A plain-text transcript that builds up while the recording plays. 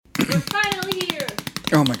We're finally here.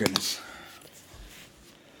 Oh my goodness.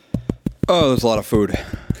 Oh, there's a lot of food.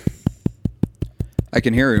 I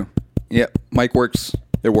can hear you. Yep, mic works.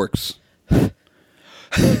 It works.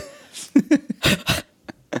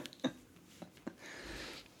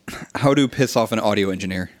 How to piss off an audio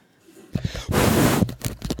engineer.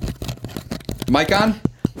 Mic on?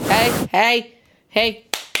 Hey.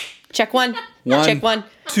 Check one. One. Check one.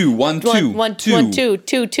 Two. One, two. One, Two. one, two,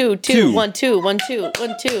 two, two, two, Two. 1, 2, 1, 2,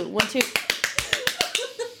 1, 2, 1, 2.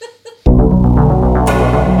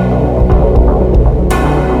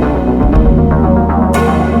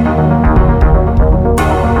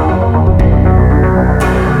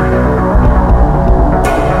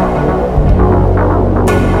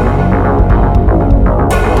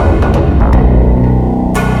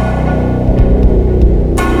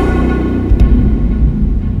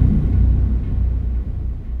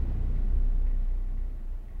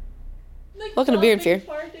 Welcome to Beer and Fear.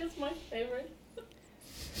 Part is my favorite.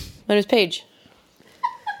 My name's Paige.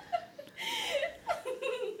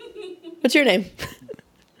 What's your name?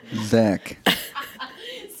 Zach.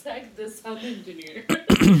 Zach, the sound engineer.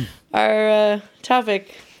 Our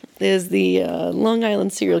topic is the Long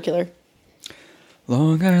Island serial killer.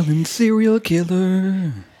 Long Island serial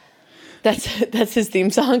killer. That's his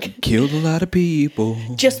theme song. Killed a lot of people.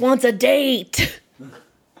 Just wants a date.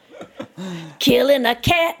 Killing a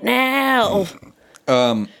cat now.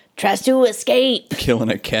 Tries to escape. Killing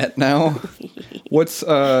a cat now. What's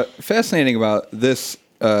fascinating about this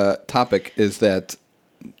topic is that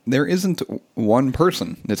there isn't one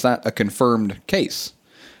person. It's not a confirmed case,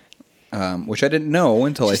 which I didn't know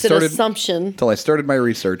until Just an assumption. Until I started my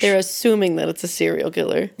research. They're assuming that it's a serial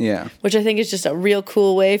killer. Yeah. Which I think is just a real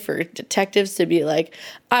cool way for detectives to be like,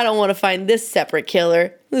 I don't want to find this separate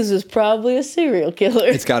killer. This is probably a serial killer.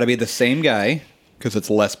 It's got to be the same guy because it's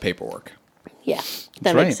less paperwork. Yeah, that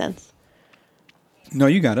That's makes right. sense. No,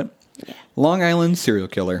 you got it. Yeah. Long Island serial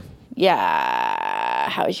killer. Yeah.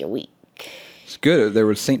 How was your week? It's good. There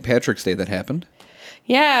was St. Patrick's Day that happened.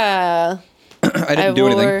 Yeah. I didn't do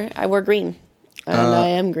anything. I wore green. And I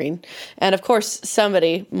am green. And of course,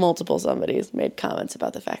 multiple somebodies made comments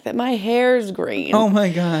about the fact that my hair's green. Oh my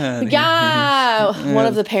God. Yeah. One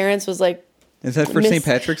of the parents was like, Is that for St.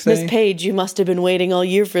 Patrick's Day? Miss Paige, you must have been waiting all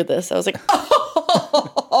year for this. I was like,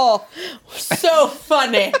 oh, so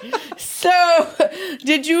funny. So,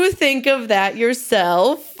 did you think of that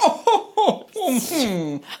yourself?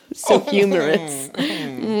 So humorous.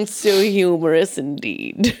 So humorous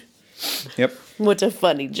indeed. Yep. What a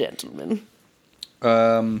funny gentleman.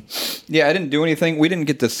 Yeah, I didn't do anything. We didn't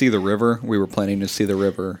get to see the river. We were planning to see the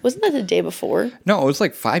river. Wasn't that the day before? No, it was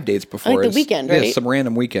like 5 days before. Like the weekend, right? Yeah, some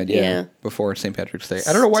random weekend, Yeah. before St. Patrick's Day.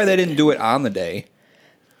 I don't know why they didn't do it on the day.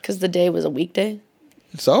 Because the day was a weekday?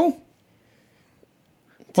 So?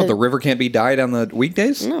 What, the river can't be dyed on the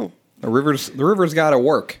weekdays? No. The river's got to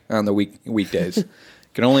work on the weekdays.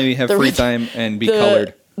 Can only have free time and be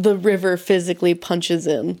colored. The river physically punches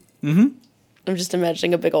in. Mm-hmm. I'm just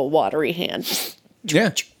imagining a big old watery hand.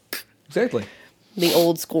 Yeah, exactly. The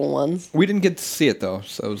old school ones. We didn't get to see it, though,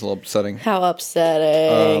 so it was a little upsetting. How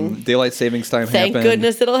upsetting. Daylight savings time Thank happened.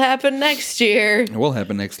 goodness it'll happen next year. It will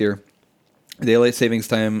happen next year. Daylight savings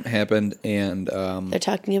time happened, and They're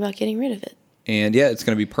talking about getting rid of it. yeah, it's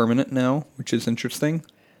going to be permanent now, which is interesting.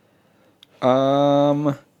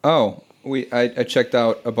 I checked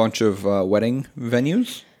out a bunch of wedding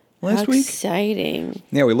venues last week. Exciting.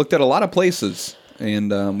 Yeah, we looked at a lot of places,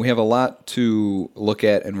 and we have a lot to look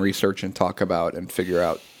at and research and talk about and figure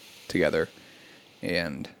out together.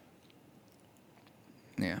 And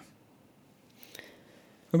yeah.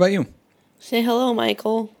 What about you? Say hello,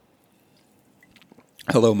 Michael.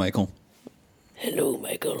 Hello, Michael. Hello,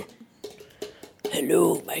 Michael.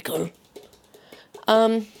 Hello, Michael.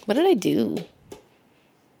 What did I do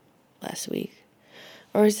last week?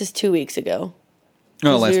 Or is this 2 weeks ago?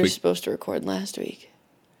 Oh, 'Cause last we were week. supposed to record last week.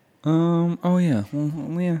 Oh yeah.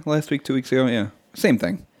 Well, yeah, last week, 2 weeks ago, yeah. Same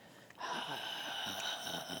thing.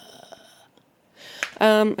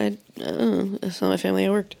 I saw my family. I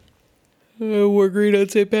worked. I wore green on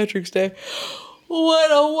St. Patrick's Day.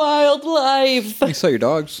 What a wild life! I saw your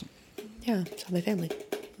dogs. Yeah, saw my family.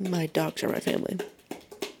 My dogs are my family.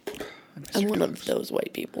 miss I'm your one dogs. of those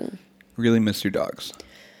white people. Really miss your dogs.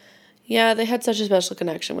 Yeah, they had such a special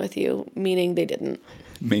connection with you, meaning they didn't.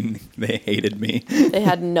 I mean, they hated me. They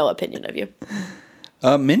had no opinion of you.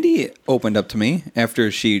 Mindy opened up to me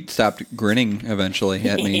after she stopped grinning eventually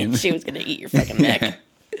at me. She was going to eat your fucking neck.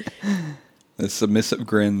 The submissive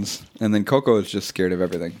grins. And then Coco is just scared of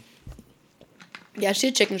everything. Yeah, she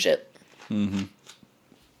had chicken shit. Mm-hmm.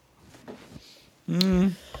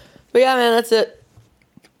 But yeah, man, that's it.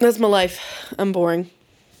 That's my life. I'm boring.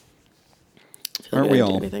 Feel Aren't I we didn't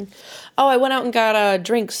do all? anything. Oh, I went out and got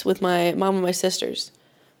drinks with my mom and my sisters.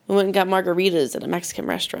 We went and got margaritas at a Mexican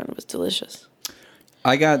restaurant. It was delicious.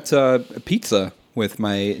 I got pizza with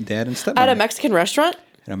my dad and stepmom At a Mexican restaurant?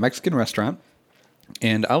 at a Mexican restaurant,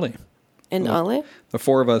 and Ali. In Ale? The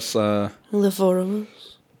four of us The four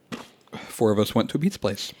of us. went to a pizza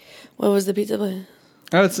place. What was the pizza place?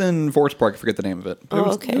 It's in Forest Park. I forget the name of it. But Oh, it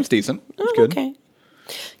was, okay. It was decent. It was Oh, good. okay.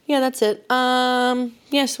 Yeah, that's it.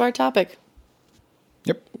 Yeah, so our topic.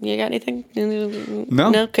 Yep. You got anything? No.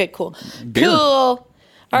 No? Okay, cool. Beer. Cool.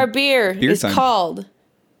 Our beer Beer is time. called,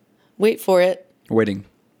 wait for it, Waiting.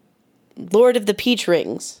 Lord of the Peach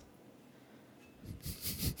Rings.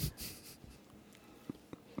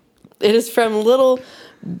 It is from Lil,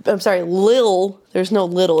 there's no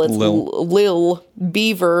Little, it's Lil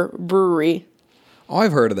Beaver Brewery. Oh,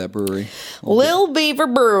 I've heard of that brewery. Lil Beaver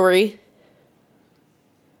Brewery.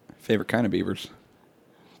 Favorite kind of beavers.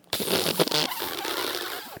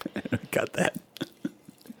 Got that.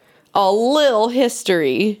 A little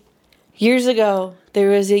history. Years ago, there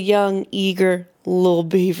was a young, eager little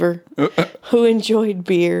beaver who enjoyed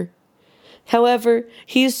beer. However,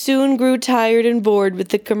 he soon grew tired and bored with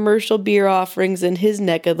the commercial beer offerings in his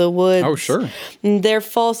neck of the woods. Oh, sure. And their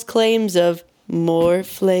false claims of more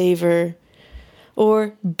flavor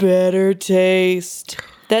or better taste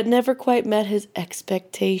that never quite met his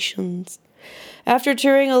expectations. After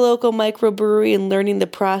touring a local microbrewery and learning the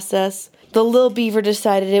process, the little beaver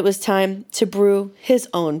decided it was time to brew his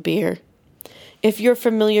own beer. If you're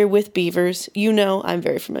familiar with beavers, you know I'm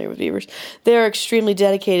very familiar with beavers. They are extremely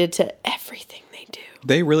dedicated to everything they do.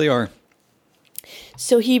 They really are.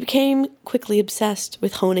 So he became quickly obsessed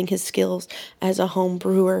with honing his skills as a home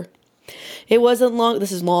brewer. It wasn't long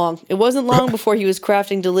before he was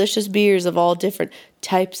crafting delicious beers of all different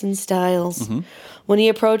types and styles. When he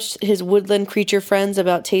approached his woodland creature friends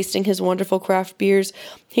about tasting his wonderful craft beers,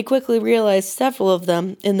 he quickly realized several of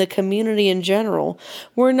them, in the community in general,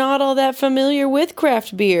 were not all that familiar with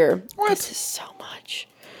craft beer. What? This is so much.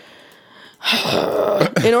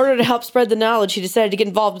 In order to help spread the knowledge, he decided to get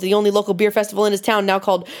involved with the only local beer festival in his town, now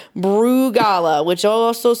called Brew Gala, which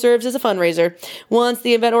also serves as a fundraiser. Once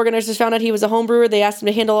the event organizers found out he was a home brewer, they asked him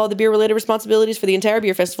to handle all the beer-related responsibilities for the entire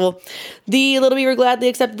beer festival. The Little Beaver gladly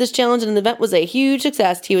accepted this challenge, and the event was a huge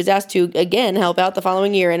success. He was asked to, again, help out the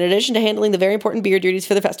following year, in addition to handling the very important beer duties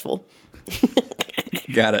for the festival.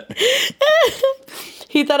 Got it.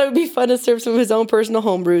 He thought it would be fun to serve some of his own personal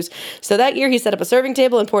home brews. So that year, he set up a serving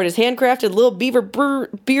table and poured his handcrafted Little Beaver beers.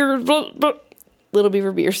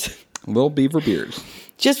 Little Beaver beers.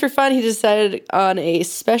 Just for fun, he decided on a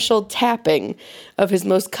special tapping of his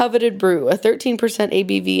most coveted brew, a 13%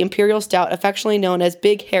 ABV Imperial Stout, affectionately known as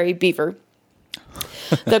Big Hairy Beaver.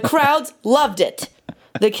 The crowds loved it.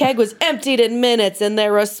 The keg was emptied in minutes, and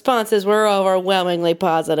their responses were overwhelmingly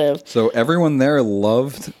positive. So everyone there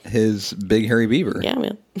loved his Big Hairy Beaver. Yeah,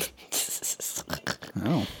 man.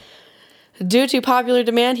 Oh. Due to popular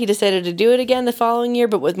demand, he decided to do it again the following year,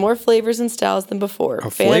 but with more flavors and styles than before.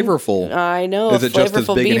 Flavorful. I know. Is it just as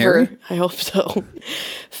flavorful big and beaver. hairy? I hope so.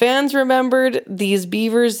 Fans remembered these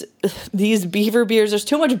beaver beers. There's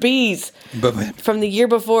too much bees. But From the year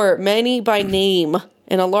before, many by name,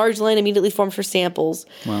 and a large line immediately formed for samples.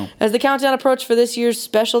 Wow. As the countdown approached for this year's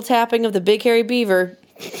special tapping of the Big Hairy Beaver,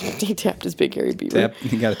 he tapped his Big Hairy Beaver.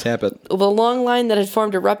 you gotta tap it. The long line that had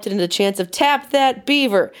formed erupted into chants of "Tap that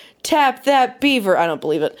beaver! Tap that beaver!" I don't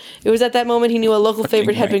believe it. It was at that moment he knew a local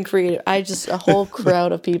favorite had right. been created. A whole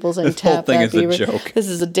crowd of people saying This whole "Tap thing that is a beaver." joke. This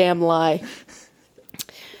is a damn lie.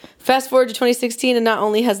 Fast forward to 2016, and not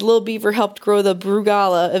only has Lil Beaver helped grow the Brew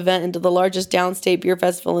Gala event into the largest downstate beer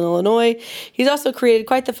festival in Illinois, he's also created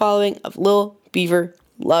quite the following of Lil Beaver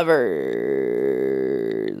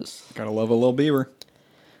lovers. Gotta love a little beaver.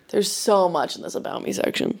 There's so much in this About Me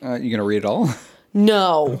section. You gonna read it all?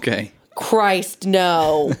 No. Okay. Christ,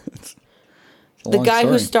 no. It's a The long guy who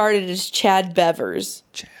story. started is Chad Bevers.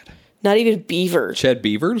 Chad. Not even Beaver. Chad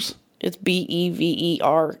Beavers? It's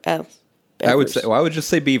Bevers. I would say. Well, I would just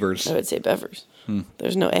say beavers. I would say Bevers.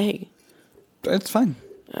 There's no A. It's fine.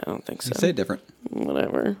 I don't think so. Say it different.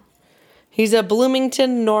 Whatever. He's a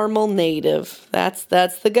Bloomington Normal native. That's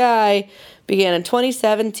the guy. Began in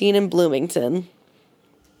 2017 in Bloomington.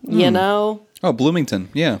 You know? Oh, Bloomington.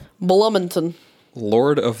 Yeah. Bloomington.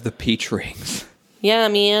 Lord of the Peach Rings. Yeah,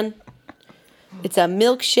 man. It's a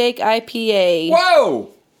milkshake IPA. Whoa!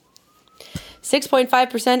 6.5%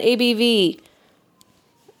 ABV.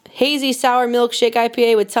 Hazy sour milkshake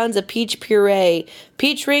IPA with tons of peach puree,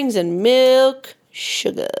 peach rings, and milk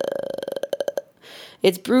sugar.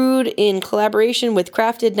 It's brewed in collaboration with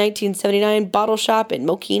Crafted 1979 Bottle Shop in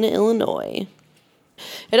Mokina, Illinois.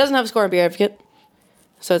 It doesn't have a score on Beer Advocate,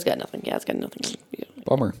 so it's got nothing. Yeah, it's got nothing.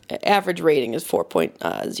 Bummer. Average rating is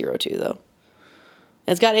 4.02, though.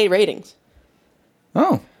 And it's got 8 ratings,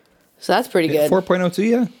 Oh. so that's pretty good. 4.02,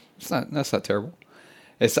 yeah. That's not terrible.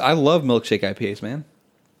 I love milkshake IPAs, man.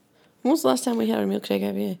 When was the last time we had a milkshake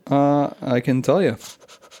IPA? I can tell you.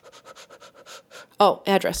 Oh,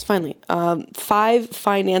 address, finally. 5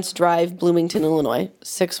 Finance Drive, Bloomington, Illinois,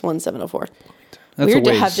 61704. That's Weird a to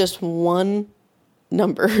ways. have just one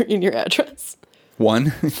number in your address.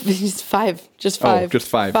 One. Just 5. Just Oh, 5. just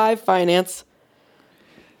 5. 5 Finance.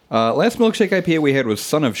 Last milkshake IPA we had was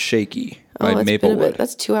Son of Shaky by That's been a Maplewood. bit.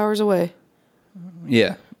 That's 2 hours away.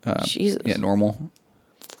 Yeah. Jesus. Yeah, normal.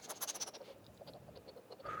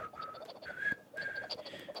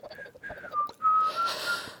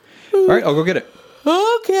 All right, I'll go get it.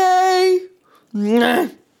 Okay. Nah.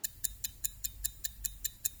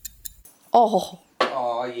 Oh,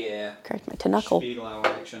 Oh, yeah. cracked my knuckle. Spiegelau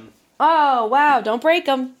action. Oh, wow. Don't break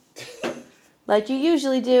them. Like you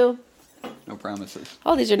usually do. No promises.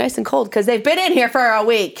 Oh, these are nice and cold because they've been in here for a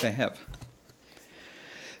week. They have.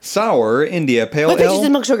 Sour India Pale Look, they just Ale.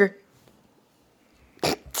 did milk sugar.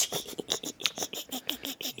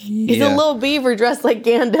 He's a little beaver dressed like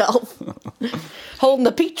Gandalf. Holding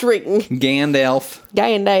the peach ring. Gandalf.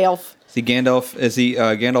 Gandalf. Is he Gandalf? Is he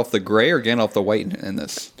Gandalf the Gray or Gandalf the White in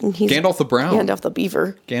this? He's Gandalf the Brown. Gandalf the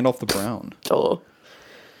beaver. Gandalf the Brown. Oh.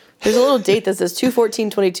 There's a little date that says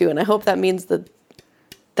 2/14/22, and I hope that means that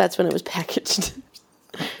that's when it was packaged.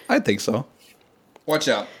 I think so. Watch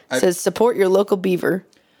out. It says support your local beaver.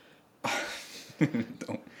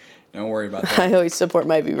 Don't worry about that. I always support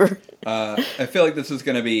my beaver. I feel like this is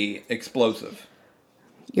going to be explosive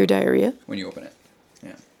Your diarrhea? when you open it.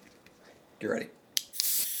 Yeah. Get ready.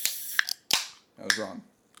 I was wrong.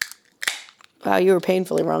 Wow, you were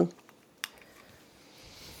painfully wrong.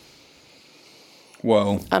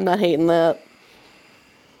 Whoa. I'm not hating that.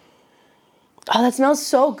 Oh, that smells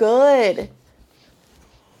so good.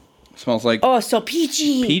 Smells like Oh, so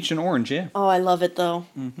peachy. peach and orange, yeah. Oh, I love it though.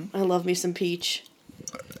 I love me some peach.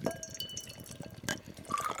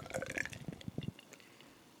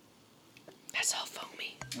 That's all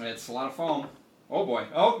foamy. It's a lot of foam. Oh boy.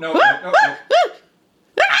 Oh, no. no.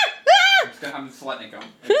 I'm just letting it go.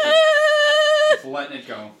 Just letting it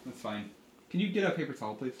go. That's fine. Can you get a paper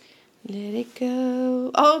towel, please? Let it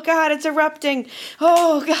go. Oh God, it's erupting.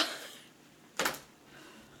 Oh God.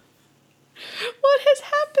 What has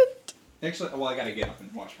happened? Actually, well, I gotta get up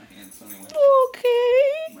and wash my hands anyway.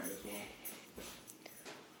 Okay. Might as well.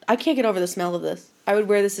 I can't get over the smell of this. I would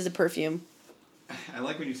wear this as a perfume. I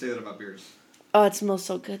like when you say that about beers. Oh, it smells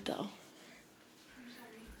so good though.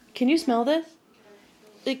 Can you smell this?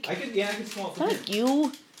 Like, I can smell it from here. fuck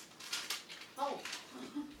you. Oh.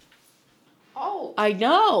 Oh. I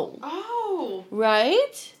know. Oh.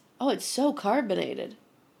 Right? Oh, it's so carbonated.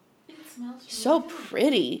 It smells really So good.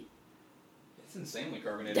 pretty. It's insanely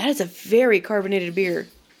carbonated. That is a very carbonated beer.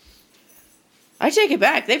 I take it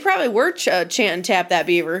back. They probably were chanting tap that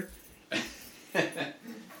beaver.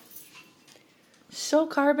 So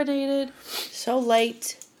carbonated, so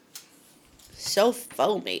light, so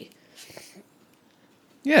foamy.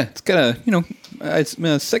 Yeah, it's got a,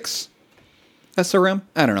 it's 6 SRM.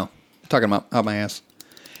 I don't know. I'm talking about out my ass.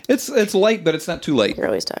 It's light, but it's not too light. You're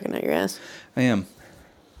always talking out your ass. I am.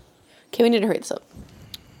 Okay, we need to hurry this up.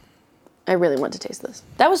 I really want to taste this.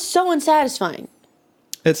 That was so unsatisfying.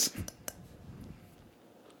 It's.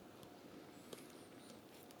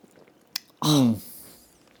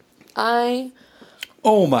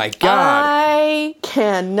 Oh my god. I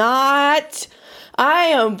cannot. I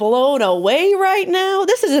am blown away right now.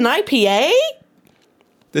 This is an IPA?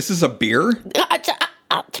 This is a beer?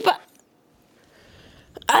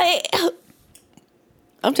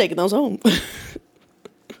 I'm taking those home.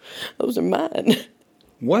 Those are mine.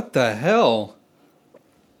 What the hell?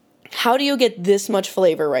 How do you get this much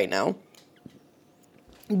flavor right now?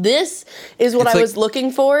 This is what It's I like- was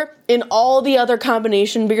looking for in all the other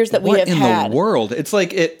combination beers that we What have in had. the world? It's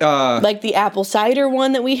like it. Like the apple cider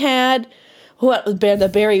one that we had, the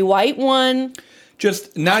berry white one.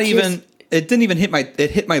 Just not even. It didn't even hit my.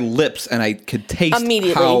 It hit my lips, and I could taste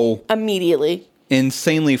how Immediately.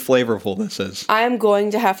 insanely flavorful this is. I am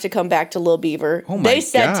going to have to come back to Lil Beaver. Oh my They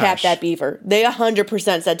said gosh. tap that beaver. They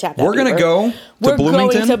 100% said tap that We're beaver. gonna go to We're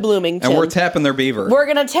Bloomington. going to Bloomington. and we're tapping their beaver. We're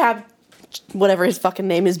gonna tap whatever his fucking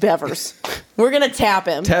name is, Bevers. We're gonna tap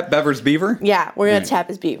him. Tap Bever's beaver. Yeah, we're gonna Right. tap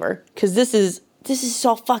his beaver because this is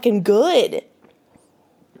so fucking good.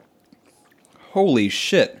 Holy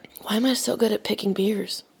shit! Why am I so good at picking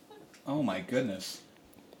beers? Oh my goodness.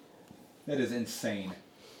 That is insane.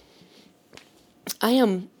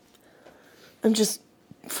 I'm just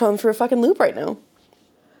falling for a fucking loop right now.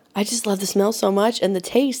 I just love the smell so much and the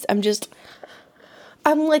taste. I'm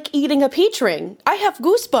like eating a peach ring. I have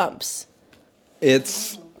goosebumps.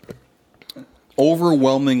 It's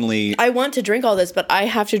overwhelmingly... I want to drink all this, but I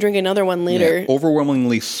have to drink another one later.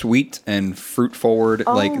 overwhelmingly sweet and fruit forward.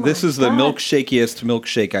 Like, this is the milkshakiest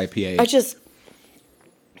milkshake IPA.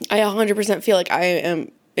 I 100% feel like I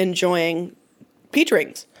am enjoying peach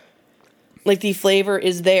rings. Like, the flavor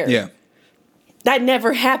is there. Yeah. That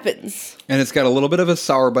never happens. And it's got a little bit of a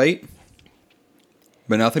sour bite,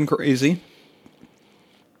 but nothing crazy.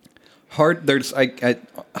 Hard,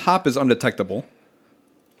 hop is undetectable.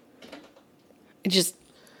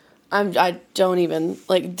 I don't even,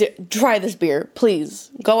 try this beer, please.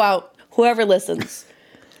 Go out, whoever listens.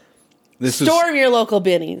 Storm your local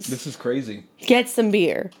Benny's. This is crazy. Get some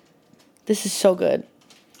beer. This is so good.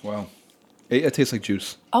 Wow. It tastes like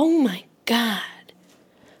juice. Oh my God.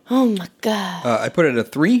 Oh my God. I put it at a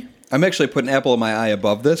 3. I'm actually putting apple in my eye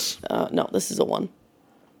above this. No, this is a 1.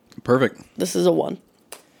 Perfect. This is a 1.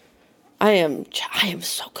 I am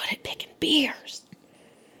so good at picking beers.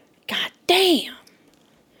 God damn.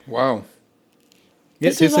 Wow. Yeah,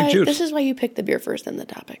 it tastes like juice. This is why you picked the beer first in the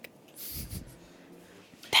topic.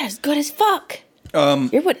 That is good as fuck.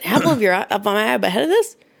 You're putting apple up on my eye ahead of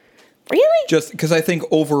this? Really? Just because I think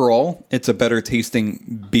overall, it's a better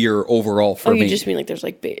tasting beer overall for me. Oh, you just mean there's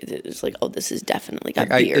this is definitely got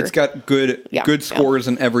beer. It's got good scores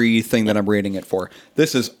in everything that I'm rating it for.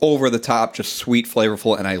 This is over the top, just sweet,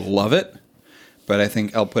 flavorful, and I love it. But I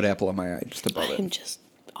think I'll put apple in my eye just above it. I'm just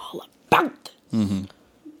all about it. Mm-hmm.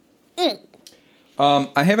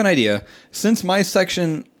 I have an idea. Since my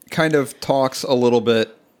section kind of talks a little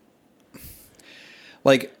bit,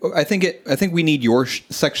 I think we need your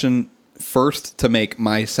section first to make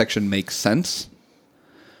my section make sense.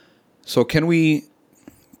 So can we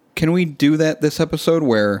do that this episode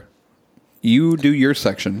where you do your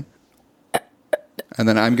section and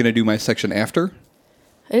then I'm going to do my section after?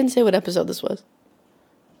 I didn't say what episode this was.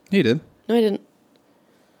 You did. No, I didn't.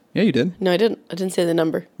 Yeah, you did. No, I didn't. I didn't say the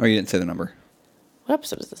number. Oh, you didn't say the number. What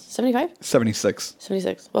episode is this? 75? 76.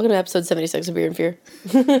 76. Welcome to episode 76 of Beer and Fear.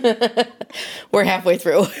 We're halfway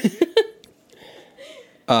through.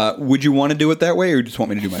 Would you want to do it that way, or just want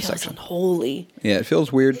me to do my section? Unholy. Yeah, it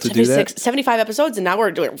feels weird to do that. 75 episodes, and now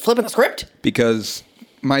we're flipping the script? Because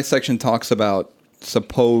my section talks about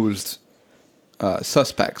supposed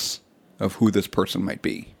suspects of who this person might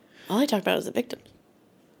be. All I talked about is the victims.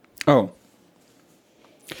 Oh.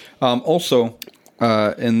 Also,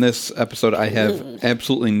 in this episode, I have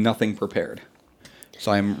absolutely nothing prepared.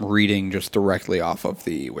 So I'm reading just directly off of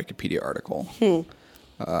the Wikipedia article.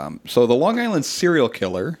 So the Long Island serial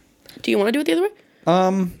killer... Do you want to do it the other way?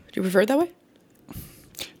 Do you prefer it that way?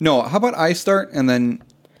 No, how about I start, and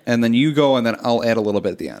then you go, and then I'll add a little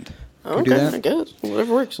bit at the end. Okay, do that? I guess.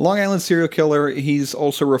 Whatever works. Long Island serial killer, he's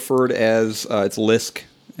also referred as, it's LISK,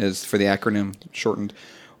 is for the acronym, shortened,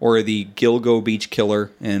 or the Gilgo Beach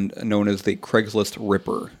Killer, and known as the Craigslist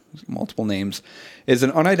Ripper, multiple names, is an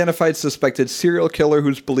unidentified suspected serial killer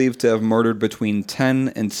who's believed to have murdered between 10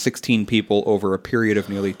 and 16 people over a period of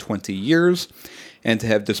nearly 20 years, and to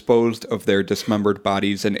have disposed of their dismembered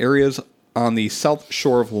bodies in areas on the south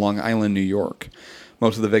shore of Long Island, New York.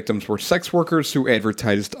 Most of the victims were sex workers who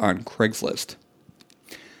advertised on Craigslist.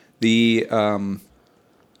 The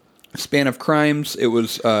span of crimes, it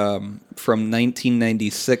was from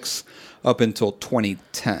 1996 up until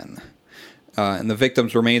 2010. And the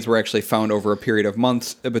victims' remains were actually found over a period of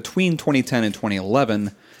months between 2010 and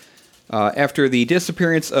 2011. After the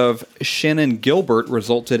disappearance of Shannon Gilbert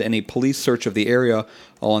resulted in a police search of the area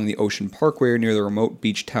along the Ocean Parkway near the remote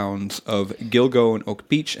beach towns of Gilgo and Oak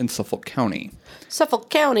Beach in Suffolk County. Suffolk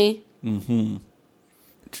County? Mm-hmm.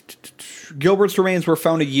 Gilbert's remains were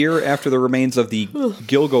found a year after the remains of the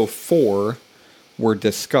Gilgo 4 were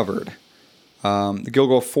discovered. The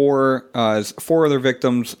Gilgo 4 is 4 other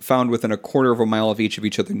victims found within a quarter of a mile of each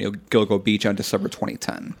other near Gilgo Beach on December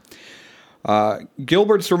 2010.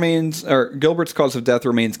 Gilbert's cause of death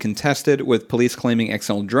remains contested, with police claiming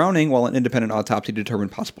accidental drowning, while an independent autopsy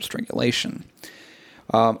determined possible strangulation.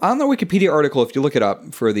 On the Wikipedia article, if you look it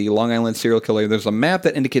up, for the Long Island serial killer, there's a map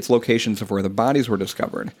that indicates locations of where the bodies were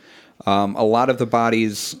discovered. A lot of the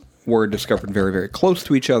bodies were discovered very, very close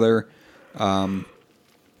to each other.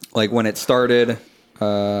 Like when it started,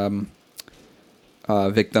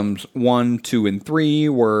 victims 1, 2, and 3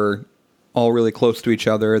 were all really close to each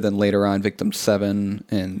other. Then later on, victims 7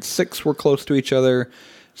 and 6 were close to each other.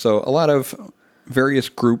 So a lot of various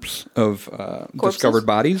groups of discovered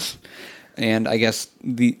bodies. And I guess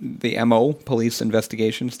the MO, police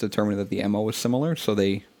investigations, determined that the MO was similar, so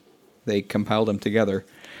they compiled them together.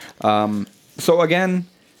 So again,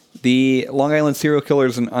 the Long Island serial killer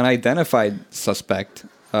is an unidentified suspect.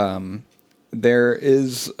 There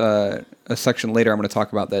is a section later I'm going to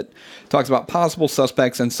talk about that talks about possible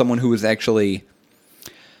suspects and someone who was actually...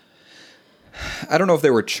 I don't know if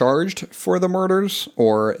they were charged for the murders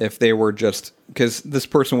or if they were just... Because this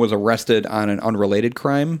person was arrested on an unrelated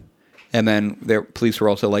crime, and then the police were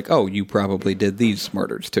also like, oh, you probably did these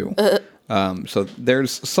murders too. So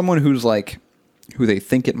there's someone who's like... who they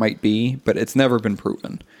think it might be, but it's never been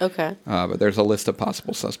proven. Okay. But there's a list of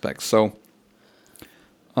possible suspects. So,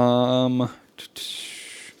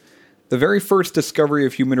 the very first discovery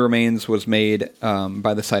of human remains was made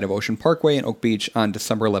by the site of Ocean Parkway in Oak Beach on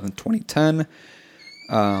December 11th, 2010.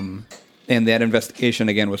 And that investigation,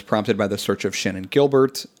 again, was prompted by the search of Shannon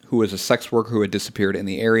Gilbert, who was a sex worker who had disappeared in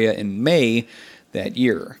the area in May that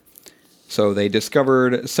year. So they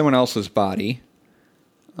discovered someone else's body.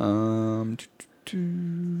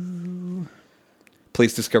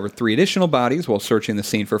 Police discovered 3 additional bodies while searching the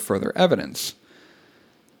scene for further evidence.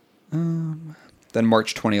 Then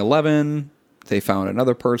March 2011, they found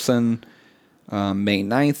another person. May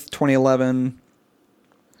 9th, 2011,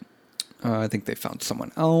 I think they found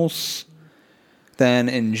someone else. Then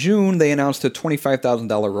in June, they announced a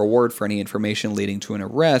 $25,000 reward for any information leading to an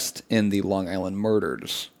arrest in the Long Island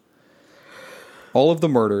murders. All of the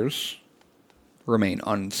murders remain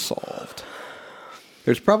unsolved.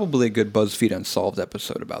 There's probably a good BuzzFeed Unsolved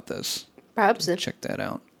episode about this. Perhaps. Check that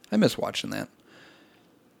out. I miss watching that.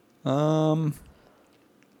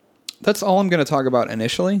 That's all I'm going to talk about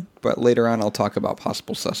initially, but later on I'll talk about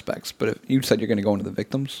possible suspects. But if you said you're going to go into the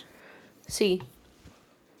victims. See.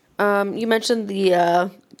 You mentioned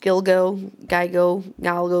the Gilbert Godfrey.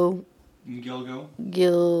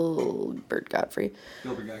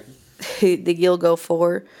 The Gilgo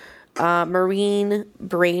 4. Maureen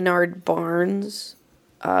Brainard Barnes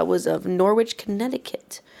was of Norwich,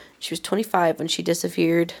 Connecticut. She was 25 when she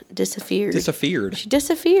disappeared. Disappeared? She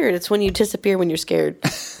disappeared. It's when you disappear when you're scared.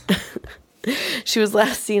 She was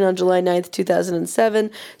last seen on July 9th, 2007,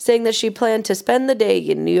 saying that she planned to spend the day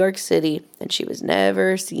in New York City, and she was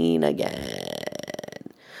never seen again.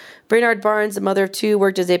 Brainard Barnes, the mother of 2,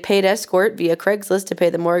 worked as a paid escort via Craigslist to pay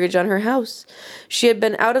the mortgage on her house. She had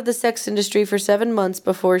been out of the sex industry for 7 months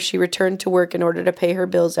before she returned to work in order to pay her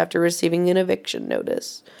bills after receiving an eviction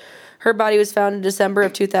notice. Her body was found in December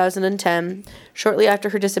of 2010. Shortly after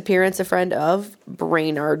her disappearance, a friend of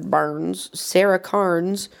Brainard Barnes, Sarah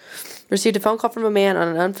Carnes, received a phone call from a man on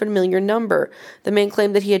an unfamiliar number. The man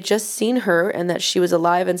claimed that he had just seen her and that she was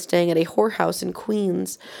alive and staying at a whorehouse in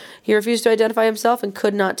Queens. He refused to identify himself and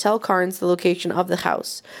could not tell Carnes the location of the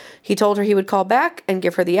house. He told her he would call back and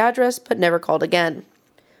give her the address, but never called again.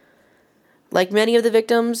 Like many of the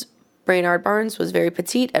victims, Brainard Barnes was very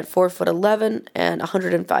petite at 4'11" and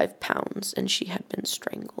 105 pounds, and she had been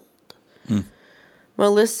strangled.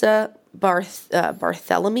 Melissa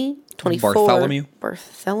Bartholomew,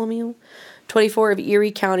 24 of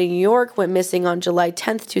Erie County, New York, went missing on July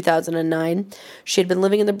 10th, 2009. She had been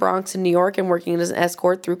living in the Bronx in New York and working as an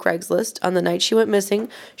escort through Craigslist. On the night she went missing,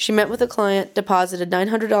 she met with a client, deposited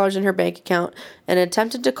 $900 in her bank account, and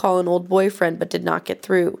attempted to call an old boyfriend but did not get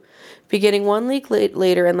through. Beginning 1 week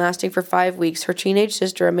later and lasting for 5 weeks, her teenage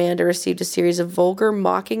sister Amanda received a series of vulgar,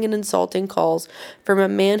 mocking, and insulting calls from a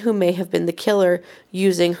man who may have been the killer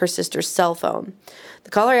using her sister's cell phone. The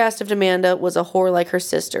caller asked if Amanda was a whore like her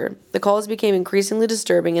sister. The calls became increasingly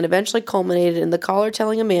disturbing and eventually culminated in the caller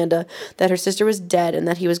telling Amanda that her sister was dead and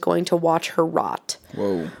that he was going to watch her rot.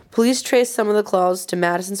 Whoa. Police traced some of the calls to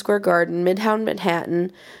Madison Square Garden, Midtown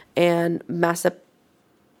Manhattan, and Massapequa.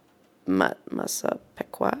 Mass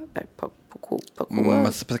Apequa.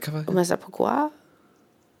 Massapequa.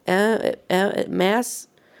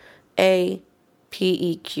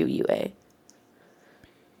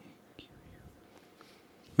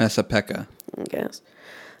 I guess.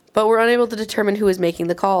 But were unable to determine who was making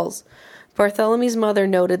the calls. Bartholomew's mother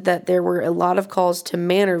noted that there were a lot of calls to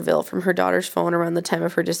Manorville from her daughter's phone around the time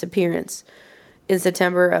of her disappearance. In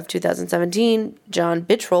September of 2017, John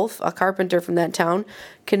Bittrolf, a carpenter from that town,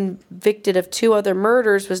 convicted of 2 other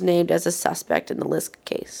murders, was named as a suspect in the Lisk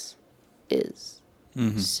case.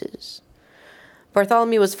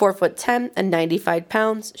 Bartholomew was 4'10" and 95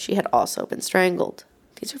 pounds. She had also been strangled.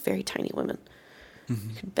 These are very tiny women. You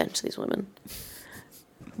could bench these women.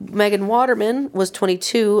 Megan Waterman was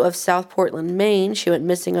 22 of South Portland, Maine. She went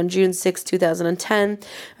missing on June 6, 2010,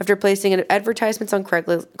 after placing advertisements on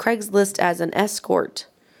Craigslist as an escort.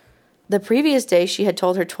 The previous day, she had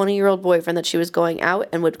told her 20-year-old boyfriend that she was going out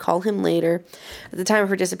and would call him later. At the time of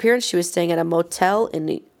her disappearance, she was staying at a motel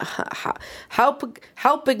in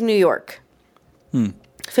Halpig, New York,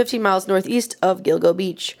 15 miles northeast of Gilgo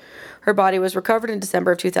Beach. Her body was recovered in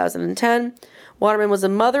December of 2010. Waterman was a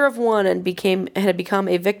mother of one and had become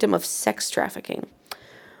a victim of sex trafficking.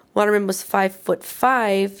 Waterman was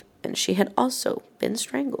 5'5", and she had also been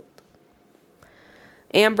strangled.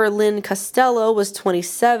 Amber Lynn Costello was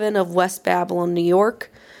 27 of West Babylon, New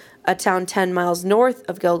York, a town 10 miles north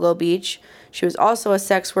of Gilgo Beach. She was also a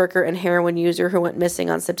sex worker and heroin user who went missing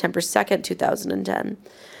on September 2nd, 2010.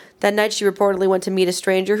 That night, she reportedly went to meet a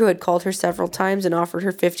stranger who had called her several times and offered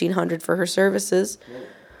her $1,500 for her services.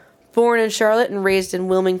 Born in Charlotte and raised in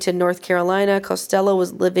Wilmington, North Carolina, Costello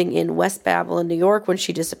was living in West Babylon, New York when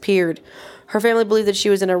she disappeared. Her family believed that she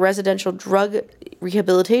was in a residential drug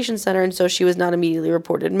rehabilitation center, and so she was not immediately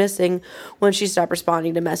reported missing when she stopped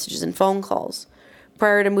responding to messages and phone calls.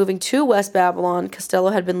 Prior to moving to West Babylon,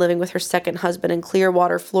 Costello had been living with her second husband in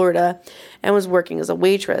Clearwater, Florida, and was working as a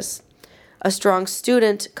waitress. A strong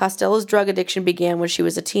student, Costello's drug addiction began when she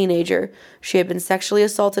was a teenager. She had been sexually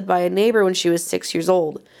assaulted by a neighbor when she was 6 years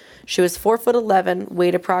old. She was 4'11",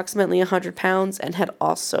 weighed approximately 100 pounds, and had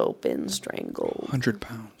also been strangled. 100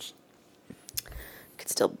 pounds. Could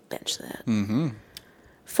still bench that. Mm-hmm.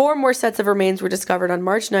 4 more sets of remains were discovered on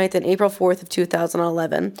March 9th and April 4th of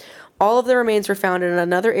 2011. All of the remains were found in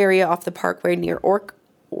another area off the parkway near Oak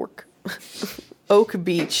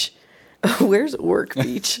Beach. Where's Ork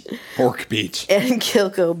Beach? Ork Beach. And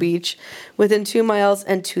Gilgo Beach, within 2 miles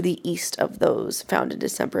and to the east of those found in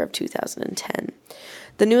December of 2010.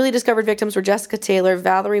 The newly discovered victims were Jessica Taylor,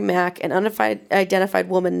 Valerie Mack, an unidentified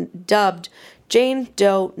woman dubbed Jane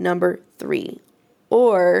Doe No. 3,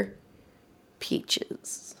 or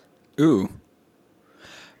Peaches. Ooh.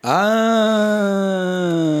 And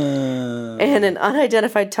an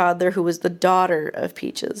unidentified toddler who was the daughter of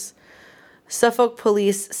Peaches. Suffolk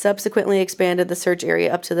police subsequently expanded the search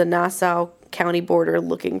area up to the Nassau County border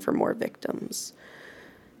looking for more victims.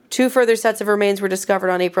 2 further sets of remains were discovered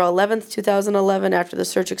on April 11th, 2011, after the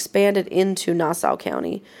search expanded into Nassau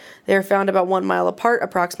County. They are found about 1 mile apart,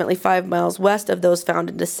 approximately 5 miles west of those found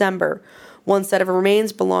in December. One set of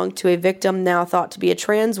remains belonged to a victim now thought to be a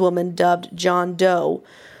trans woman dubbed John Doe.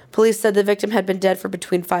 Police said the victim had been dead for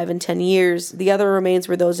between 5 and 10 years. The other remains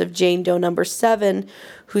were those of Jane Doe No. 7,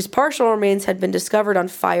 whose partial remains had been discovered on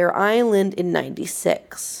Fire Island in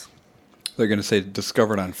 96. They're going to say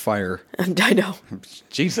discovered on fire. I know.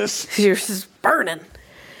 Jesus. You're just burning.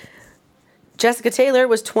 Jessica Taylor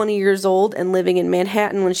was 20 years old and living in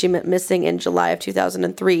Manhattan when she went missing in July of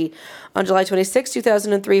 2003. On July 26,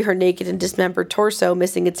 2003, her naked and dismembered torso,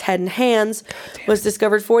 missing its head and hands, was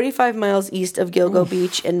discovered 45 miles east of Gilgo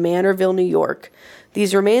Beach in Manorville, New York.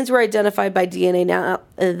 These remains were identified by DNA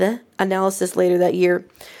analysis later that year.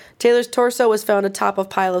 Taylor's torso was found atop a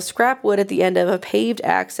pile of scrap wood at the end of a paved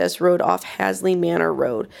access road off Hasley Manor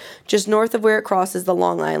Road, just north of where it crosses the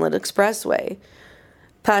Long Island Expressway.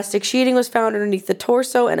 Plastic sheeting was found underneath the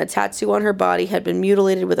torso, and a tattoo on her body had been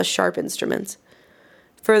mutilated with a sharp instrument.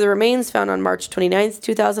 Further remains found on March 29,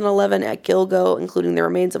 2011 at Gilgo, including the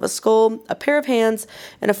remains of a skull, a pair of hands,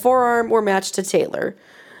 and a forearm, were matched to Taylor.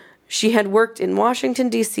 She had worked in Washington,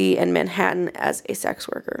 D.C. and Manhattan as a sex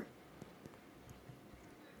worker.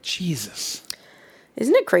 Jesus.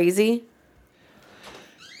 Isn't it crazy?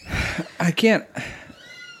 I can't...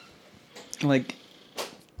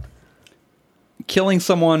 killing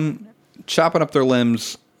someone, chopping up their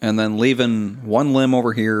limbs, and then leaving one limb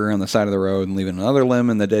over here on the side of the road and leaving another limb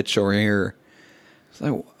in the ditch over here. It's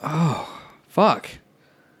like, oh, fuck.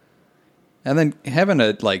 And then having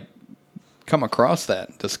to, come across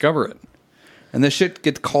that, discover it. And this shit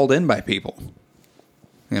gets called in by people.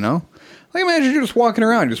 You know? Imagine you're just walking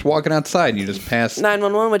around, just walking outside, and you just pass...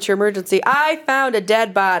 911, what's your emergency? I found a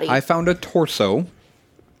dead body. I found a torso.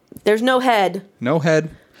 There's no head. No head.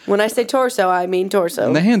 When I say torso, I mean torso.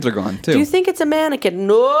 And the hands are gone, too. Do you think it's a mannequin?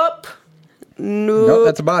 Nope. Nope,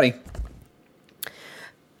 that's a body.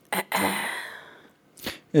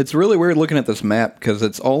 It's really weird looking at this map because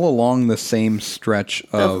it's all along the same stretch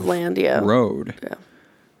of land, yeah. road. Yeah.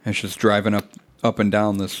 It's just driving up and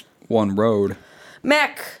down this one road.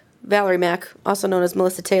 Valerie Mack, also known as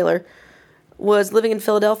Melissa Taylor, was living in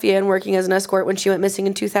Philadelphia and working as an escort when she went missing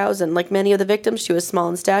in 2000. Like many of the victims, she was small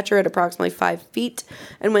in stature at approximately 5 feet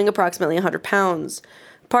and weighing approximately 100 pounds.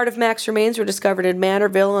 Part of Mack's remains were discovered in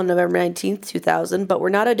Manorville on November 19, 2000, but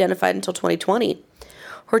were not identified until 2020.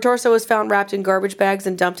 Her torso was found wrapped in garbage bags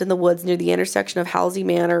and dumped in the woods near the intersection of Halsey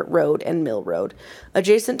Manor Road and Mill Road,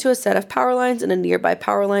 adjacent to a set of power lines and a nearby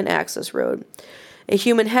power line access road. A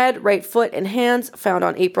human head, right foot, and hands found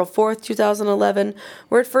on April 4th, 2011,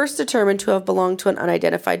 were at first determined to have belonged to an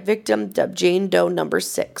unidentified victim dubbed Jane Doe number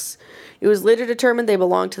 6. It was later determined they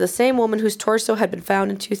belonged to the same woman whose torso had been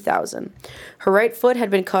found in 2000. Her right foot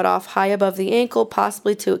had been cut off high above the ankle,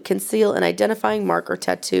 possibly to conceal an identifying mark or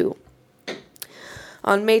tattoo.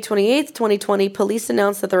 On May 28, 2020, police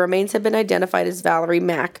announced that the remains had been identified as Valerie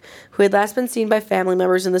Mack, who had last been seen by family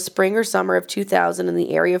members in the spring or summer of 2000 in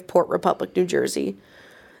the area of Port Republic, New Jersey.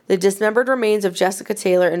 The dismembered remains of Jessica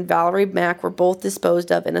Taylor and Valerie Mack were both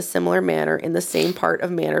disposed of in a similar manner in the same part of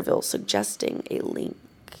Manorville, suggesting a link.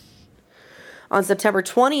 On September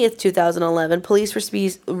 20th, 2011, police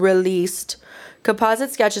released composite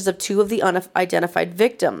sketches of two of the unidentified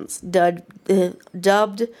victims,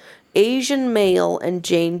 dubbed Asian Male and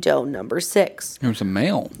Jane Doe number 6. It was a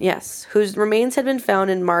male. Yes, whose remains had been found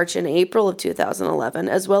in March and April of 2011,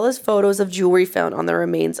 as well as photos of jewelry found on the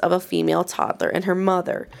remains of a female toddler and her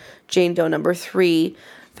mother, Jane Doe number 3,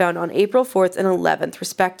 found on April 4th and 11th,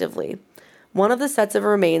 respectively. One of the sets of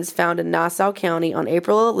remains found in Nassau County on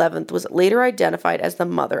April 11th was later identified as the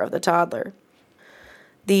mother of the toddler.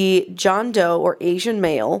 The John Doe, or Asian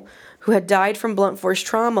Male, who had died from blunt force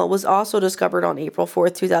trauma, was also discovered on April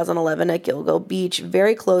 4th, 2011 at Gilgo Beach,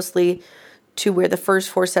 very closely to where the first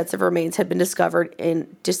 4 sets of remains had been discovered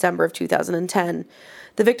in December of 2010.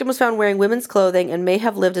 The victim was found wearing women's clothing and may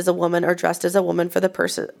have lived as a woman or dressed as a woman for the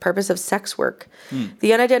purpose of sex work.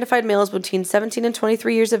 The unidentified male is between 17 and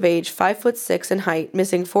 23 years of age, 5'6" in height,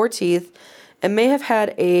 missing 4 teeth, and may have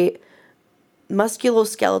had a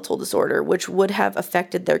musculoskeletal disorder, which would have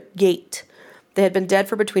affected their gait. They had been dead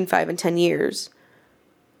for between 5 and 10 years.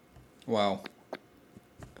 Wow.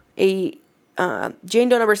 Jane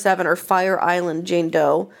Doe number 7, or Fire Island Jane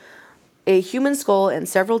Doe, a human skull and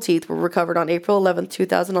several teeth were recovered on April 11,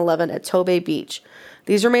 2011 at Tobay Beach.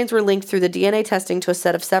 These remains were linked through the DNA testing to a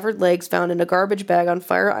set of severed legs found in a garbage bag on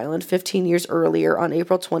Fire Island 15 years earlier on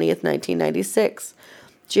April 20th, 1996.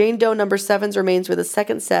 Jane Doe number 7's remains were the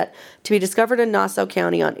second set to be discovered in Nassau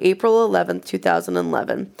County on April 11,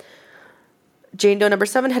 2011. Jane Doe number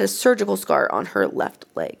 7 had a surgical scar on her left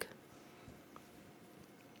leg.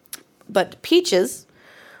 But Peaches,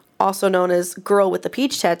 also known as Girl with the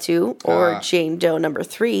Peach Tattoo, or Jane Doe number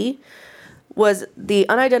 3, was the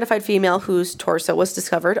unidentified female whose torso was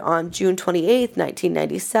discovered on June 28,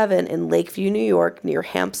 1997 in Lakeview, New York, near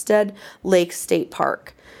Hampstead Lake State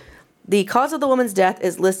Park. The cause of the woman's death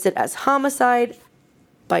is listed as homicide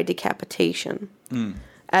by decapitation.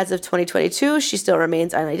 As of 2022, she still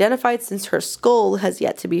remains unidentified since her skull has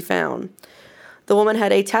yet to be found. The woman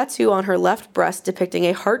had a tattoo on her left breast depicting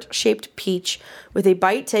a heart-shaped peach with a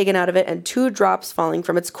bite taken out of it and 2 drops falling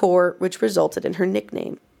from its core, which resulted in her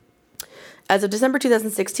nickname. As of December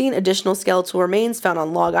 2016, additional skeletal remains found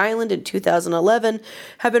on Long Island in 2011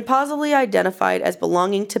 have been positively identified as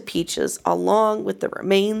belonging to Peaches, along with the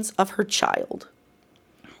remains of her child.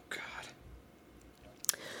 Oh, God.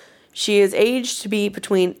 She is aged to be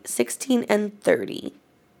between 16 and 30.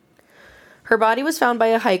 Her body was found by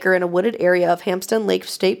a hiker in a wooded area of Hampstead Lake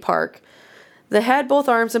State Park. The head, both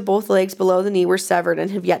arms, and both legs below the knee were severed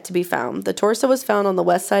and have yet to be found. The torso was found on the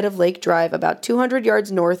west side of Lake Drive, about 200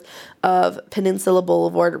 yards north of Peninsula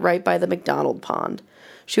Boulevard, right by the McDonald Pond.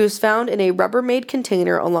 She was found in a Rubbermaid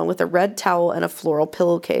container along with a red towel and a floral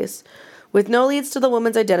pillowcase. With no leads to the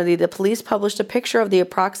woman's identity, the police published a picture of the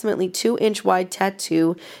approximately 2-inch wide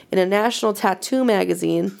tattoo in a national tattoo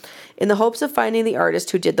magazine in the hopes of finding the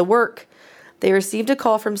artist who did the work. They received a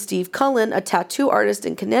call from Steve Cullen, a tattoo artist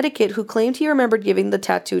in Connecticut, who claimed he remembered giving the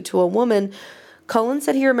tattoo to a woman. Cullen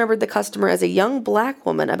said he remembered the customer as a young black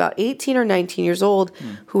woman, about 18 or 19 years old,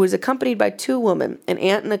 who was accompanied by 2 women, an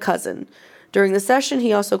aunt and a cousin. During the session,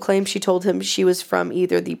 he also claimed she told him she was from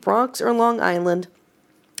either the Bronx or Long Island,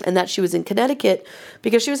 and that she was in Connecticut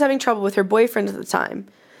because she was having trouble with her boyfriend at the time.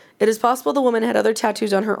 It is possible the woman had other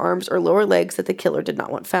tattoos on her arms or lower legs that the killer did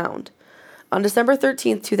not want found. On December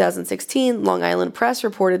 13, 2016, Long Island Press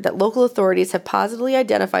reported that local authorities have positively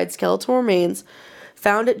identified skeletal remains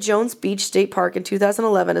found at Jones Beach State Park in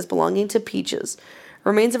 2011 as belonging to Peaches.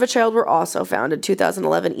 Remains of a child were also found in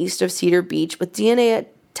 2011 east of Cedar Beach, with DNA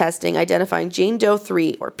testing identifying Jane Doe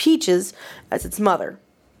 3, or Peaches, as its mother.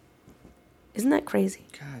 Isn't that crazy?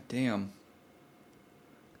 God damn.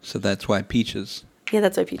 So that's why Peaches. Yeah,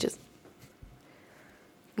 that's why Peaches.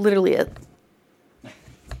 Literally it.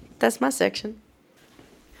 That's my section.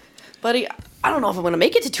 Buddy, I don't know if I'm going to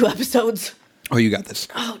make it to 2 episodes. Oh, you got this.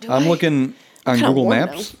 Oh, do I'm I? looking on Kinda Google warm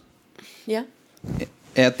Maps Yeah?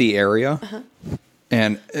 at the area,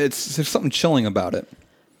 and there's something chilling about it.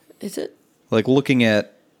 Is it? Like looking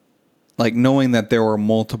at, like knowing that there were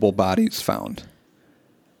multiple bodies found.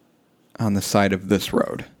 on the side of this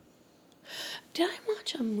road. Did I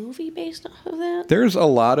watch a movie based off of that? There's a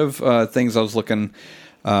lot of things I was looking,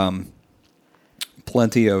 plenty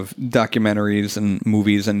of documentaries and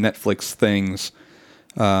movies and Netflix things.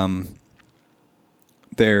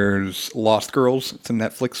 There's Lost Girls. It's a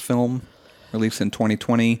Netflix film released in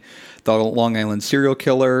 2020. The Long Island Serial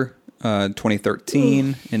Killer,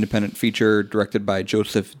 2013. Independent feature directed by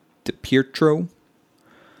Joseph DiPietro.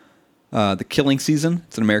 The Killing Season.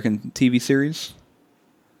 It's an American TV series.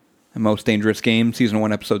 The Most Dangerous Game, Season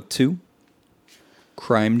 1, Episode 2.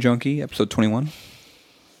 Crime Junkie, Episode 21.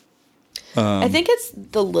 I think it's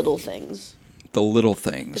The Little Things. The Little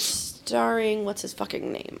Things. Starring, what's his fucking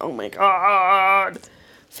name? Oh my god.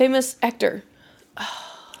 Famous actor.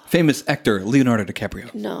 Famous actor, Leonardo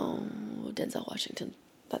DiCaprio. No, Denzel Washington.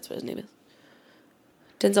 That's what his name is.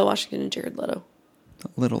 Denzel Washington and Jared Leto. The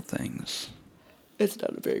Little Things. It's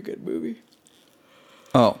not a very good movie.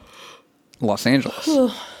 Oh, Los Angeles.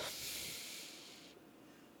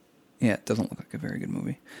 Yeah, it doesn't look like a very good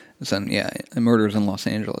movie. Then, yeah, Murders in Los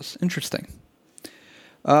Angeles. Interesting.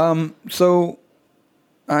 So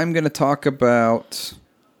I'm going to talk about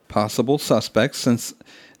possible suspects since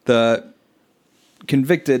the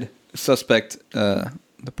convicted suspect, the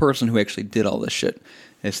person who actually did all this shit,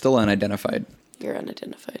 is still unidentified. You're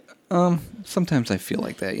unidentified. Sometimes I feel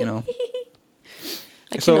like that, you know.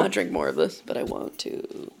 I cannot drink more of this, but I want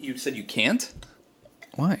to. You said you can't?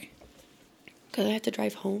 Why? Because I have to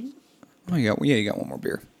drive home. Oh, you got one more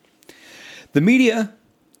beer. The media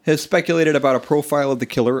has speculated about a profile of the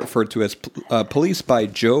killer referred to as Police by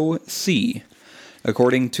Joe C.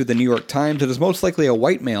 According to the New York Times, it is most likely a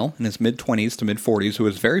white male in his mid-20s to mid-40s who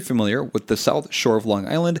is very familiar with the South Shore of Long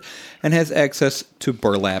Island and has access to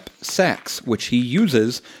burlap sacks, which he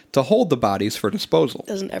uses to hold the bodies for disposal.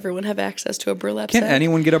 Doesn't everyone have access to a burlap sack? Can't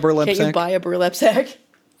anyone get a burlap sack? Can't you buy a burlap sack?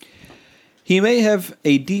 He may have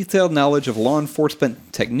a detailed knowledge of law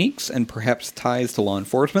enforcement techniques and perhaps ties to law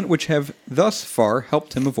enforcement, which have thus far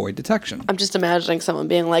helped him avoid detection. I'm just imagining someone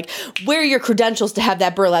being like, where are your credentials to have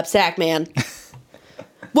that burlap sack, man?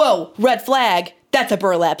 Whoa, red flag. That's a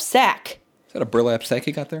burlap sack. Is that a burlap sack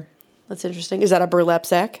you got there? That's interesting. Is that a burlap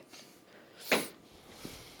sack?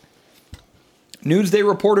 Newsday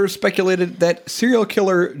reporters speculated that serial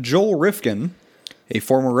killer Joel Rifkin, a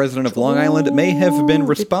former resident of Long Island, may have been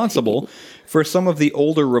responsible for some of the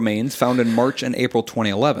older remains found in March and April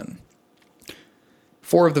 2011.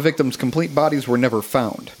 4 of the victims' complete bodies were never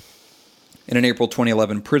found. In an April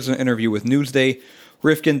 2011 prison interview with Newsday,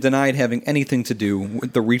 Rifkin denied having anything to do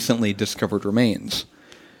with the recently discovered remains.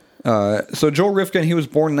 So Joel Rifkin, he was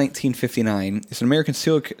born in 1959. He's an American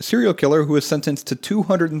serial killer who was sentenced to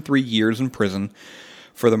 203 years in prison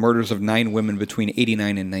for the murders of 9 women between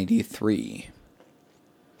 89 and 93.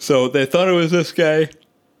 So they thought it was this guy.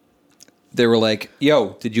 They were like,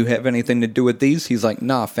 yo, did you have anything to do with these? He's like,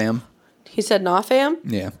 nah, fam. He said, nah, fam?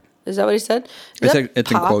 Yeah. Is that what he said? It's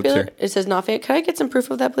in quotes here. It says, nah, fam. Can I get some proof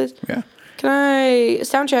of that, please? Yeah. Can I...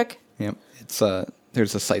 Sound check. Yep. It's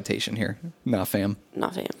there's a citation here. Nah, fam.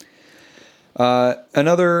 Nah, fam.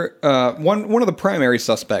 Another one of the primary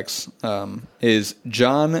suspects is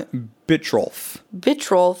John Bittrolf.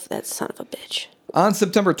 Bittrolf, that son of a bitch. On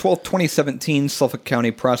September 12th, 2017, Suffolk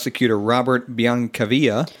County prosecutor Robert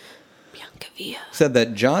Biancavilla said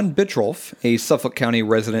that John Bittrolf, a Suffolk County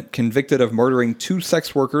resident convicted of murdering 2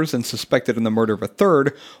 sex workers and suspected in the murder of a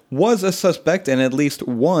third, was a suspect in at least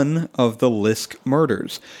one of the Lisk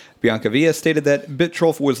murders. Biancavilla stated that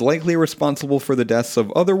Bittrolf was likely responsible for the deaths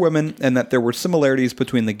of other women and that there were similarities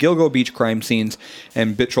between the Gilgo Beach crime scenes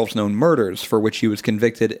and Bittrolf's known murders, for which he was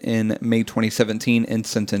convicted in May 2017 and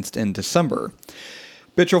sentenced in December.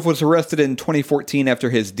 Bittrolf was arrested in 2014 after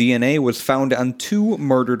his DNA was found on 2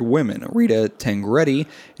 murdered women, Rita Tangretti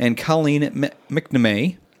and Colleen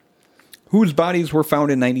McNamee, whose bodies were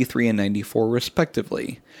found in 93 and 94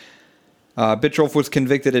 respectively. Bittrolf was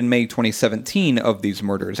convicted in May 2017 of these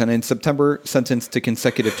murders, and in September sentenced to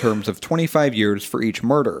consecutive terms of 25 years for each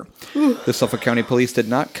murder. The Suffolk County Police did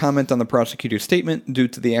not comment on the prosecutor's statement due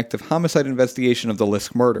to the active homicide investigation of the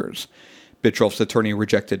Lisk murders. Bittrolf's attorney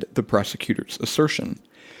rejected the prosecutor's assertion.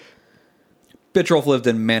 Bittrolf lived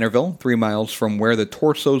in Manorville, 3 miles from where the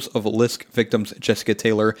torsos of Lisk victims Jessica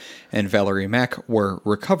Taylor and Valerie Mack were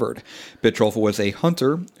recovered. Bittrolf was a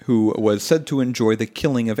hunter who was said to enjoy the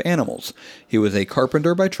killing of animals. He was a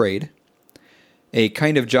carpenter by trade, a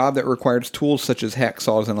kind of job that requires tools such as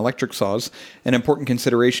hacksaws and electric saws, an important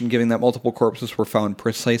consideration given that multiple corpses were found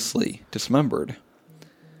precisely dismembered.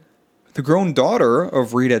 The grown daughter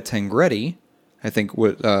of Rita Tangretti, I think,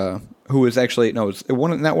 who was actually, no, it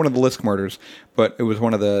was not one of the Lisk murders, but it was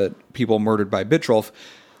one of the people murdered by Bittrolf.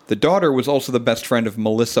 The daughter was also the best friend of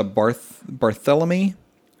Melissa Barthélemy,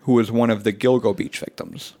 who was one of the Gilgo Beach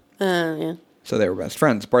victims. Yeah. So they were best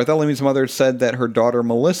friends. Barthélemy's mother said that her daughter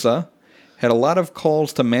Melissa had a lot of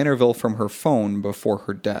calls to Manorville from her phone before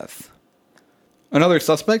her death. Another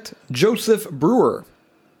suspect, Joseph Brewer.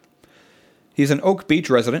 He's an Oak Beach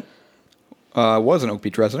resident. Was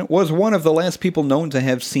one of the last people known to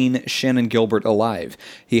have seen Shannan Gilbert alive.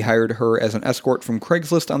 He hired her as an escort from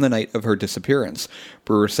Craigslist on the night of her disappearance.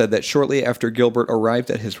 Brewer said that shortly after Gilbert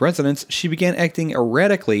arrived at his residence, she began acting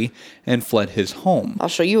erratically and fled his home. I'll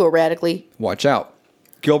show you erratically. Watch out.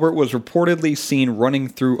 Gilbert was reportedly seen running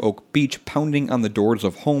through Oak Beach, pounding on the doors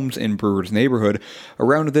of homes in Brewer's neighborhood.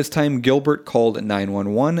 Around this time, Gilbert called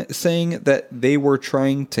 911, saying that they were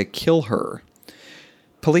trying to kill her.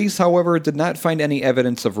 Police, however, did not find any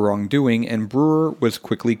evidence of wrongdoing, and Brewer was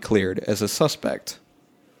quickly cleared as a suspect.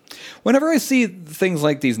 Whenever I see things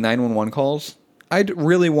like these 911 calls, I'd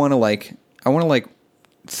really want to,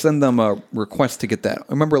 send them a request to get that.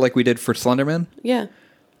 Remember like we did for Slenderman? Yeah.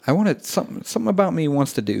 I wanted something about me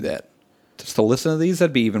wants to do that. Just to listen to these,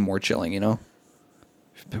 that'd be even more chilling, you know?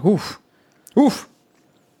 Woof. Woof.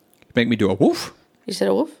 Make me do a woof. You said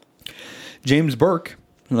a wolf? James Burke,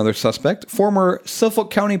 another suspect, former Suffolk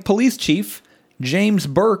County Police Chief James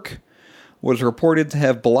Burke, was reported to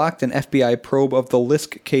have blocked an FBI probe of the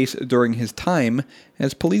Lisk case during his time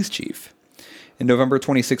as police chief. In November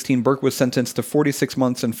 2016, Burke was sentenced to 46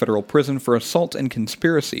 months in federal prison for assault and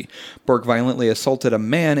conspiracy. Burke violently assaulted a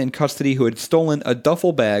man in custody who had stolen a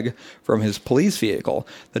duffel bag from his police vehicle.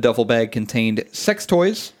 The duffel bag contained sex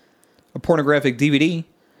toys, a pornographic DVD,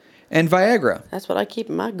 and Viagra. That's what I keep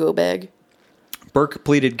in my go bag. Burke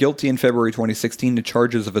pleaded guilty in February 2016 to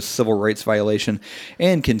charges of a civil rights violation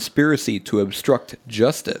and conspiracy to obstruct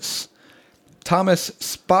justice. Thomas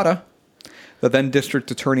Spada, the then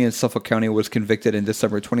district attorney in Suffolk County, was convicted in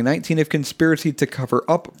December 2019 of conspiracy to cover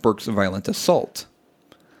up Burke's violent assault.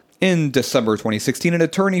 In December 2016, an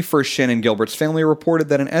attorney for Shannan Gilbert's family reported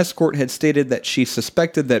that an escort had stated that she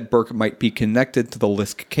suspected that Burke might be connected to the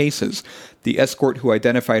Lisk cases. The escort, who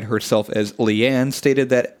identified herself as Leanne, stated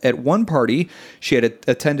that at one party she had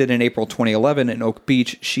attended in April 2011 in Oak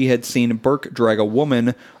Beach, she had seen Burke drag a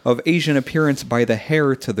woman of Asian appearance by the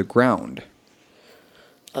hair to the ground.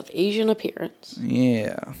 Of Asian appearance.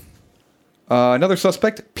 Yeah. Another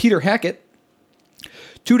suspect, Peter Hackett.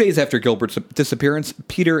 2 days after Gilbert's disappearance,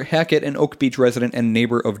 Peter Hackett, an Oak Beach resident and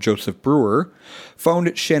neighbor of Joseph Brewer, found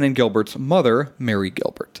Shannan Gilbert's mother, Mary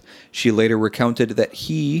Gilbert. She later recounted that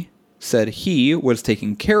he said he was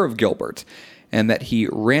taking care of Gilbert and that he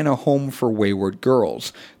ran a home for wayward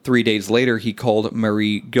girls. 3 days later, he called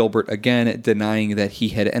Mary Gilbert again, denying that he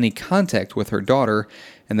had any contact with her daughter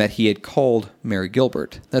and that he had called Mary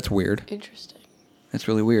Gilbert. That's weird. Interesting. That's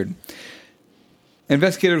really weird.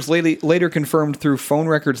 Investigators later confirmed through phone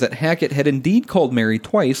records that Hackett had indeed called Mary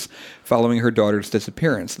twice following her daughter's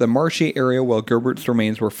disappearance. The marshy area where Gilbert's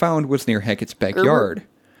remains were found was near Hackett's backyard.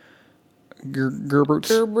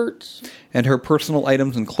 Gilbert's. And her personal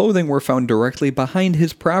items and clothing were found directly behind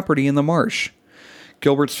his property in the marsh.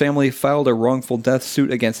 Gilbert's family filed a wrongful death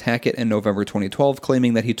suit against Hackett in November 2012,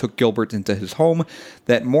 claiming that he took Gilbert into his home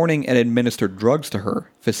that morning and administered drugs to her,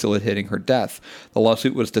 facilitating her death. The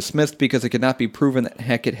lawsuit was dismissed because it could not be proven that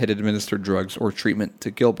Hackett had administered drugs or treatment to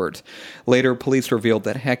Gilbert. Later, police revealed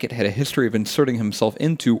that Hackett had a history of inserting himself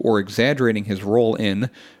into or exaggerating his role in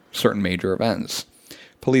certain major events.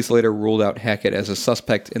 Police later ruled out Hackett as a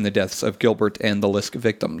suspect in the deaths of Gilbert and the Lisk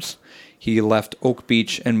victims. He left Oak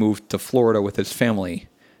Beach and moved to Florida with his family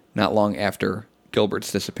not long after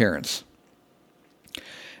Gilbert's disappearance.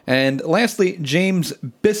 And lastly, James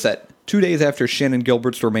Bissett. 2 days after Shannan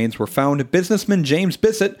Gilbert's remains were found, businessman James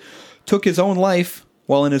Bissett took his own life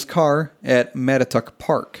while in his car at Mattituck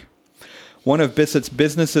Park. One of Bissett's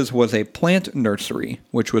businesses was a plant nursery,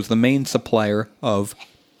 which was the main supplier of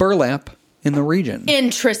burlap in the region.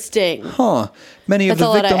 Interesting. Huh. Many That's of the a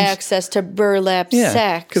lot victims, of access to burlap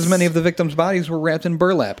sacks. because many of the victims' bodies were wrapped in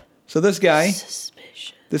burlap. So this guy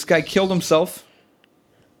Suspicious. killed himself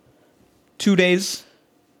 2 days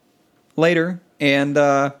later, and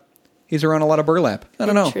he's around a lot of burlap. I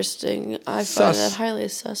don't know. Interesting. I Sus. find that highly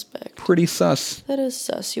suspect. Pretty sus. That is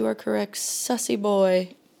sus. You are correct. Sussy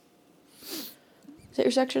boy. Is that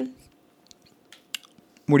your section?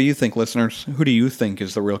 What do you think, listeners? Who do you think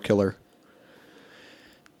is the real killer?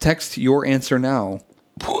 Text your answer now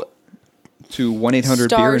to 1-800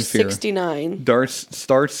 Beer and Fear. 69.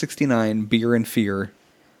 Star 69 Beer and Fear.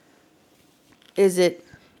 Is it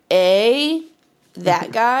A,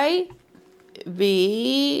 that guy,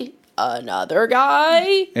 B, another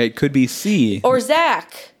guy, It could be C. or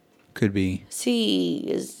Zach? Could be. C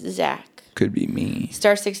is Zach. Could be me.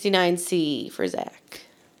 Star 69C for Zach.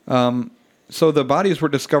 So the bodies were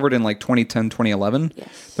discovered in like 2010, 2011.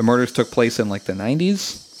 Yes. The murders took place in like the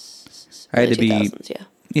 90s. I had to Early be 2000s, yeah.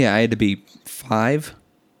 Yeah, I had to be 5.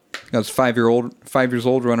 I was 5 years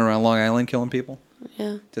old running around Long Island killing people,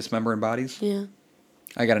 Yeah. dismembering bodies. Yeah.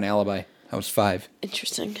 I got an alibi. I was 5.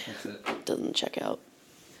 Interesting. Doesn't check out.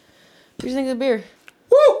 What do you think of the beer?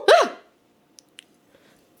 Woo! Ah!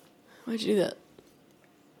 Why'd you do that?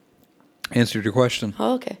 Answered your question.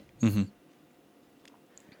 Oh, okay.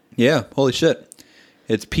 Yeah, holy shit.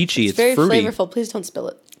 It's peachy, It's it's very fruity. flavorful. Please don't spill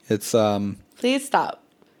it. It's Please stop.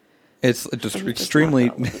 it's just I'm just extremely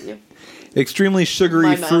not gonna look at you. extremely sugary,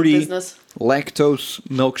 Mind my own fruity business. lactose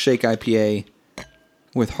milkshake IPA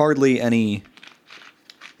with hardly any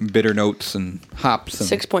bitter notes and hops and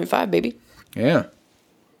 6.5, baby. yeah.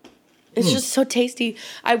 It's just so tasty.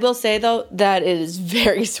 I will say, though, that it is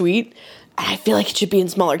very sweet. And I feel like it should be in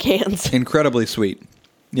smaller cans. Incredibly sweet.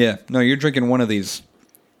 Yeah. No, you're drinking one of these.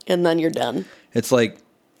 And then you're done. It's like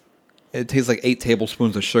it tastes like 8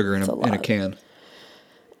 tablespoons of sugar in That's a a lot. can.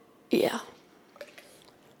 Yeah.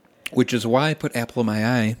 Which is why I put apple in my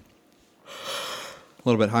eye a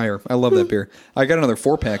little bit higher. I love that beer. I got another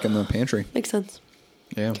 4-pack in the pantry. Makes sense.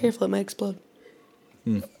 Yeah. Careful, it might explode.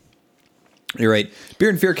 You're right.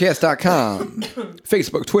 BeerandFearCast.com.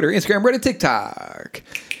 Facebook, Twitter, Instagram, Reddit, TikTok.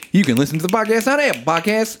 You can listen to the podcast on Apple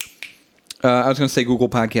Podcasts. I was going to say Google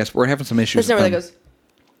Podcasts. We're having some issues. That's not where that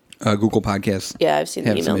goes. Google Podcasts. Yeah, I've seen the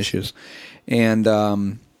Having some emails. issues. And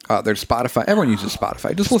there's Spotify. Everyone uses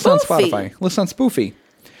Spotify. Just listen on Spoofy. Spotify. Listen on Spoofy.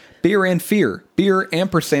 Beer and Fear. Beer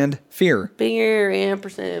ampersand fear. Beer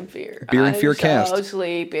ampersand fear. Beer and Fear I'm Cast. so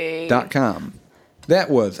sleepy. .com. That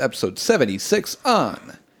was episode 76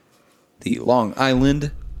 on the Long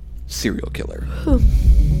Island Serial Killer.